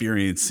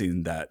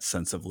experiencing that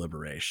sense of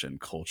liberation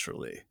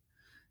culturally.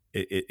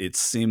 It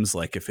seems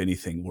like, if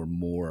anything, we're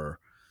more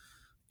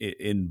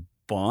in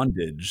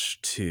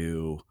bondage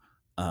to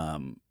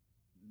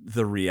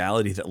the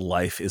reality that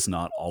life is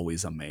not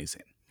always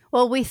amazing.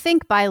 Well, we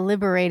think by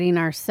liberating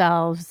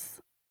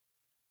ourselves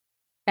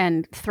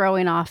and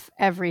throwing off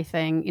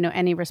everything,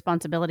 any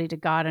responsibility to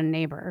God and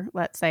neighbor,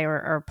 let's say,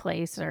 or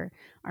place or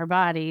our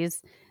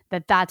bodies,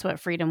 that's what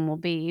freedom will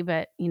be.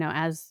 But,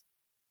 as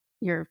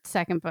your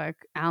second book,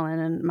 Alan,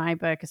 and my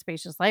book, A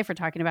Spacious Life, are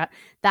talking about,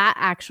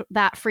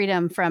 that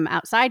freedom from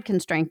outside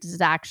constraints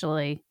is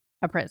actually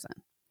a prison.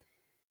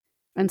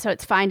 And so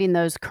it's finding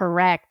those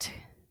correct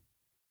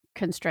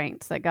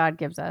constraints that God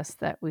gives us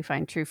that we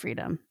find true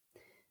freedom,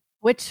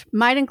 which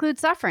might include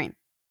suffering.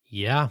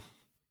 Yeah.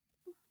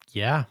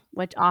 Yeah.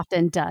 Which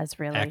often does,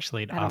 really.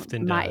 Actually, it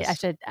often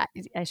does.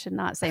 I should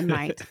not say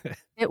might.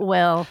 It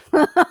will.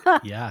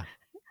 Yeah.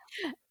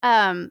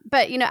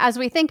 But as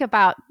we think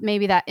about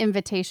maybe that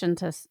invitation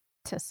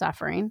to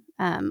suffering,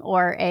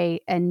 or a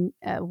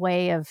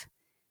way of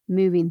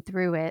moving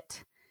through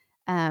it,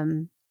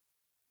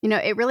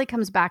 it really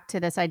comes back to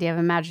this idea of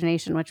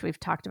imagination, which we've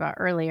talked about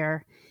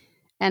earlier.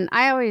 And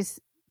I always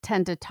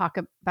tend to talk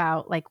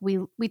about, like,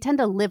 we tend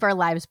to live our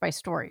lives by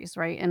stories,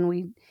 right? And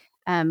we,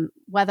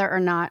 whether or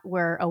not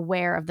we're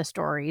aware of the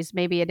stories,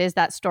 maybe it is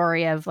that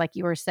story of, like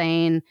you were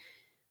saying,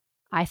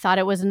 I thought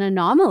it was an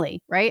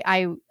anomaly, right?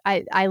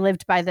 I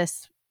lived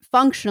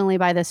functionally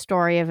by this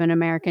story of an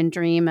American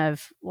dream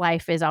of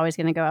life is always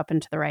going to go up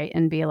and to the right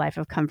and be a life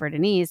of comfort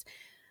and ease.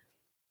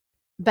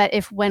 But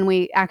when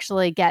we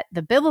actually get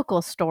the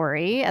biblical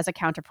story as a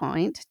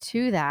counterpoint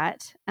to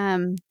that,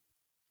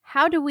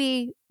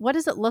 what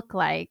does it look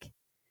like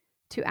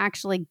to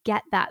actually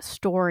get that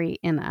story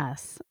in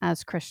us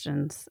as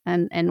Christians?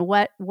 And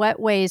what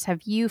ways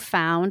have you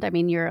found? I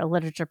mean, you're a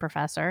literature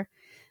professor.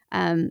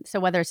 So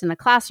whether it's in the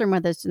classroom,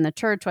 whether it's in the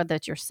church, whether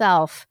it's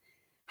yourself,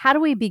 how do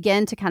we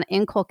begin to kind of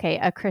inculcate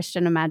a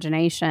Christian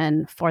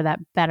imagination for that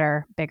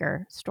better,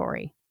 bigger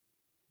story?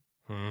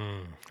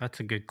 That's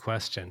a good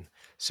question.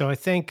 So I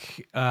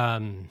think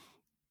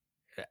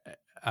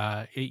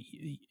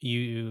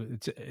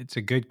it's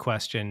a good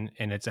question,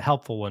 and it's a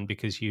helpful one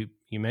because you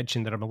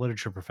mentioned that I'm a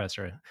literature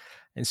professor,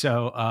 and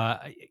so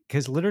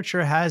because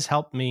literature has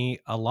helped me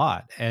a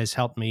lot, has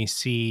helped me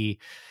see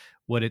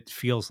what it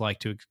feels like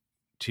to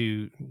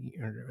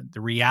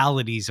the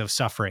realities of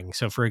suffering.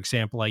 So, for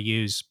example, I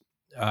use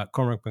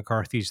Cormac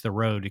McCarthy's The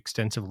Road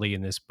extensively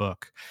in this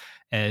book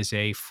as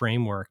a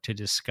framework to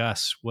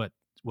discuss what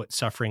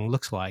suffering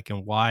looks like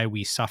and why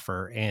we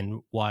suffer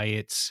and why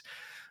it's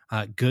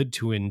good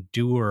to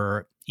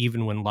endure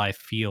even when life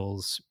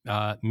feels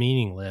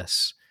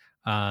meaningless,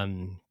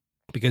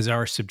 because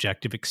our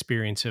subjective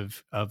experience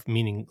of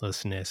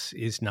meaninglessness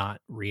is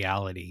not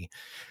reality,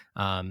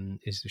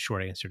 is the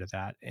short answer to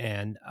that.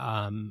 And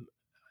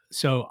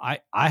so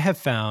I have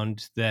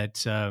found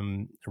that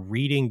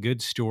reading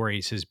good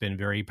stories has been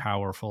very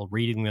powerful,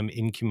 reading them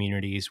in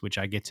communities, which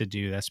I get to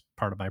do. That's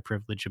part of my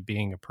privilege of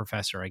being a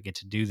professor. I get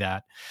to do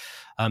that.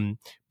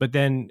 But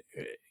then,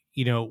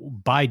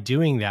 by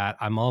doing that,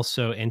 I'm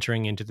also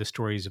entering into the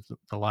stories of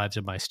the lives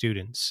of my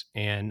students,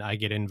 and I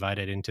get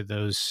invited into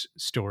those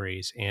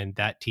stories, and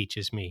that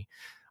teaches me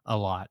a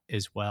lot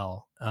as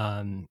well.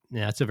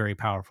 That's a very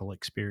powerful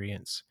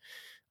experience.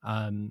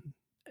 And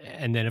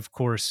then, of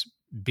course,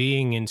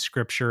 being in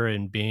scripture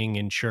and being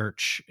in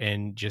church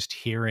and just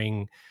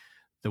hearing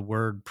the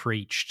word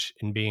preached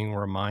and being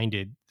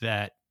reminded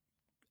that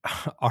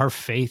our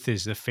faith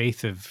is the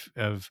faith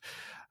of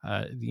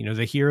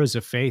the heroes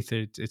of faith.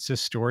 It's a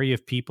story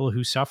of people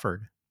who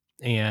suffered,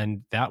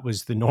 and that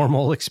was the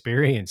normal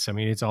experience. I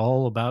mean, it's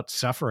all about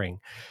suffering.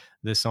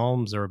 The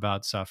Psalms are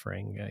about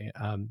suffering.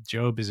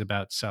 Job is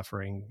about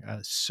suffering.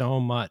 So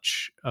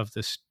much of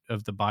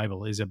the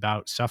Bible is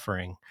about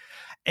suffering,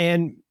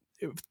 and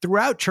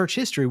throughout church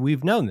history,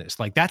 we've known this.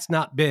 Like,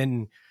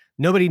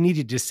 nobody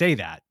needed to say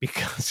that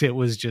because it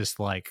was just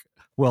like,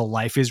 well,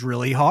 life is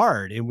really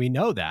hard, and we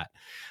know that.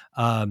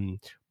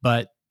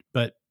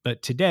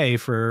 But today,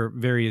 for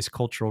various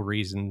cultural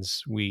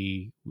reasons,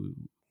 we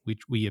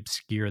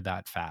obscure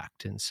that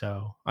fact, and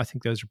so I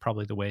think those are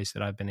probably the ways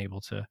that I've been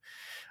able to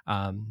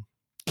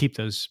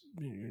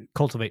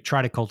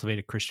try to cultivate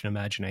a Christian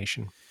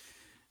imagination.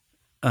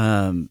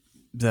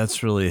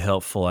 That's really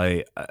helpful.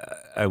 I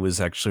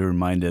was actually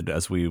reminded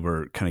as we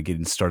were kind of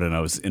getting started and I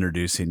was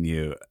introducing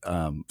you.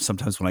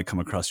 Sometimes when I come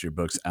across your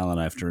books, Alan,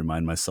 I have to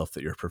remind myself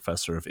that you're a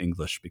professor of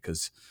English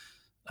because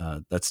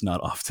that's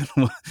not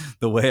often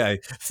the way I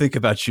think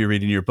about you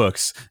reading your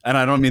books. And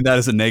I don't mean that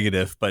as a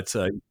negative, but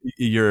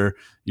you're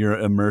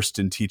immersed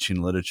in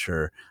teaching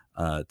literature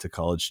to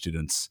college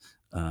students.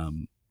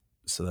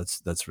 So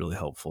that's really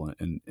helpful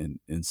and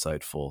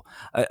insightful.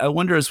 I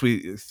wonder, as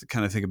we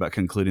kind of think about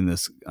concluding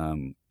this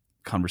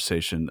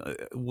conversation,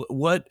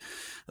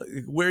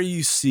 where are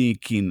you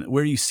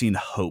seeing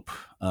hope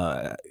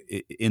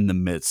in the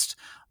midst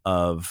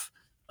of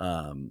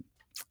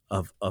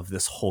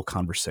this whole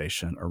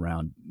conversation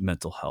around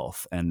mental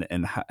health,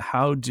 and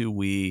how do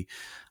we,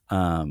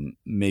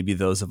 maybe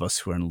those of us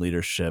who are in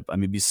leadership, I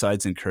mean,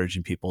 besides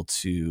encouraging people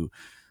to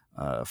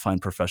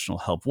find professional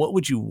help, what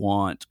would you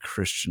want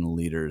Christian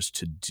leaders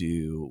to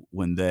do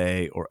when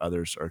they or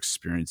others are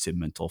experiencing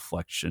mental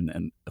affliction,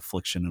 and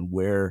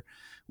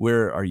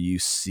where are you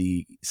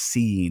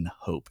seeing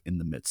hope in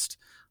the midst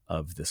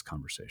of this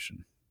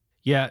conversation?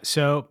 Yeah.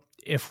 So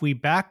if we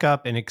back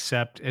up and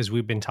accept, as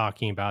we've been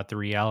talking about, the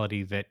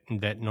reality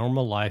that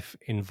normal life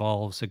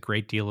involves a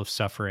great deal of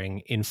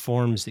suffering in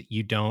forms that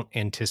you don't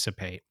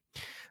anticipate,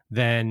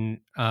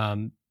 then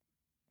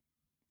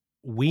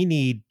we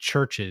need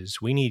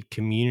churches, we need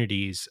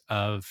communities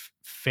of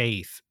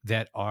faith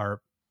that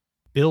are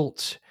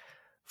built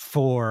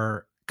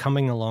for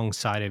coming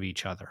alongside of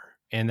each other.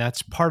 And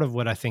that's part of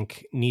what I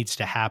think needs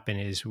to happen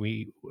is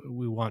we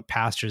want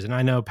pastors, and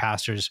I know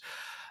pastors,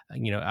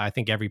 I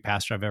think every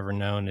pastor I've ever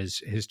known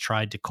has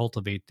tried to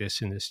cultivate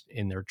this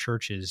in their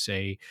churches,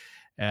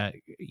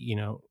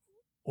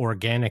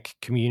 organic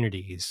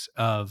communities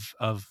of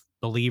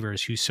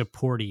believers who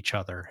support each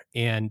other.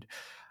 And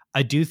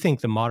I do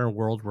think the modern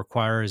world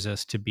requires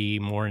us to be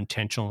more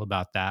intentional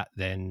about that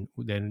than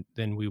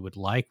we would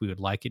like. We would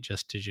like it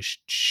just to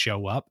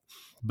show up.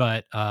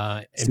 But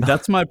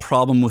that's my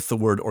problem with the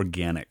word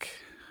organic.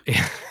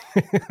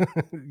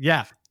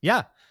 Yeah.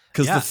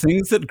 Because the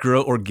things that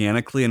grow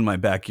organically in my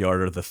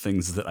backyard are the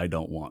things that I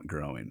don't want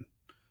growing.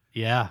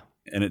 Yeah.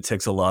 And it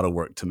takes a lot of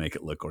work to make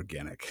it look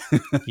organic.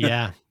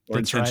 Yeah. Or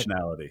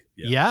intentionality.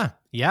 Right.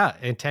 Yeah.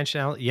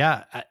 Intentionality.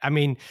 Yeah. I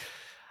mean,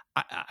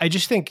 I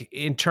just think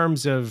in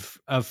terms of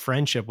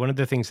friendship, one of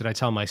the things that I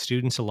tell my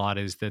students a lot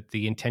is that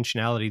the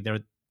intentionality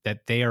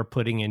that they are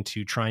putting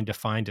into trying to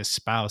find a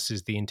spouse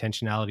is the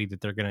intentionality that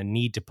they're going to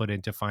need to put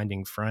into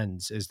finding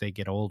friends as they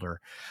get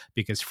older,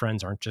 because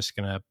friends aren't just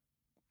going to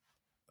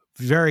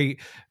very,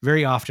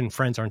 very often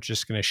friends aren't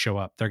just going to show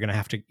up. You're going to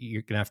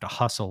have to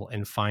hustle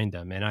and find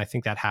them. And I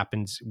think that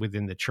happens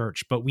within the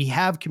church, but we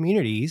have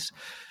communities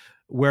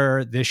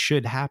where this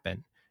should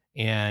happen.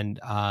 And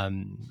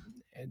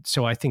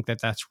so I think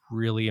that that's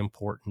really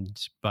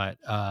important, but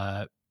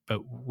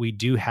we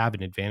do have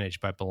an advantage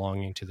by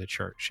belonging to the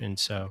church. And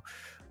so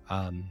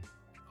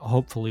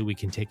hopefully we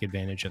can take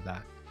advantage of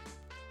that.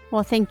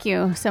 Well, thank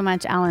you so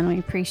much, Alan. We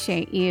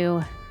appreciate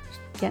you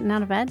getting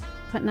out of bed,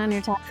 putting on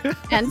your tie,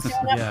 and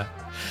yeah.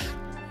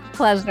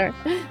 Pleasure.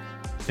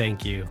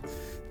 Thank you.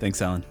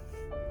 Thanks, Alan.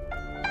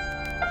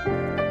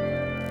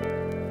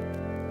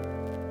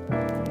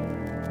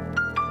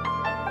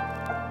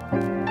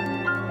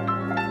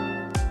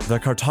 The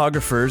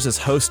Cartographers is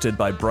hosted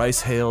by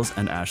Bryce Hales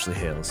and Ashley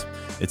Hales.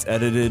 It's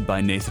edited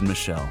by Nathan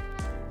Michelle.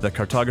 The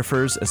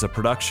Cartographers is a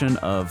production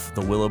of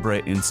the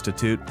Willowbrae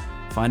Institute.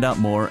 Find out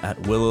more at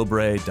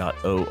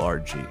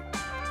willowbrae.org.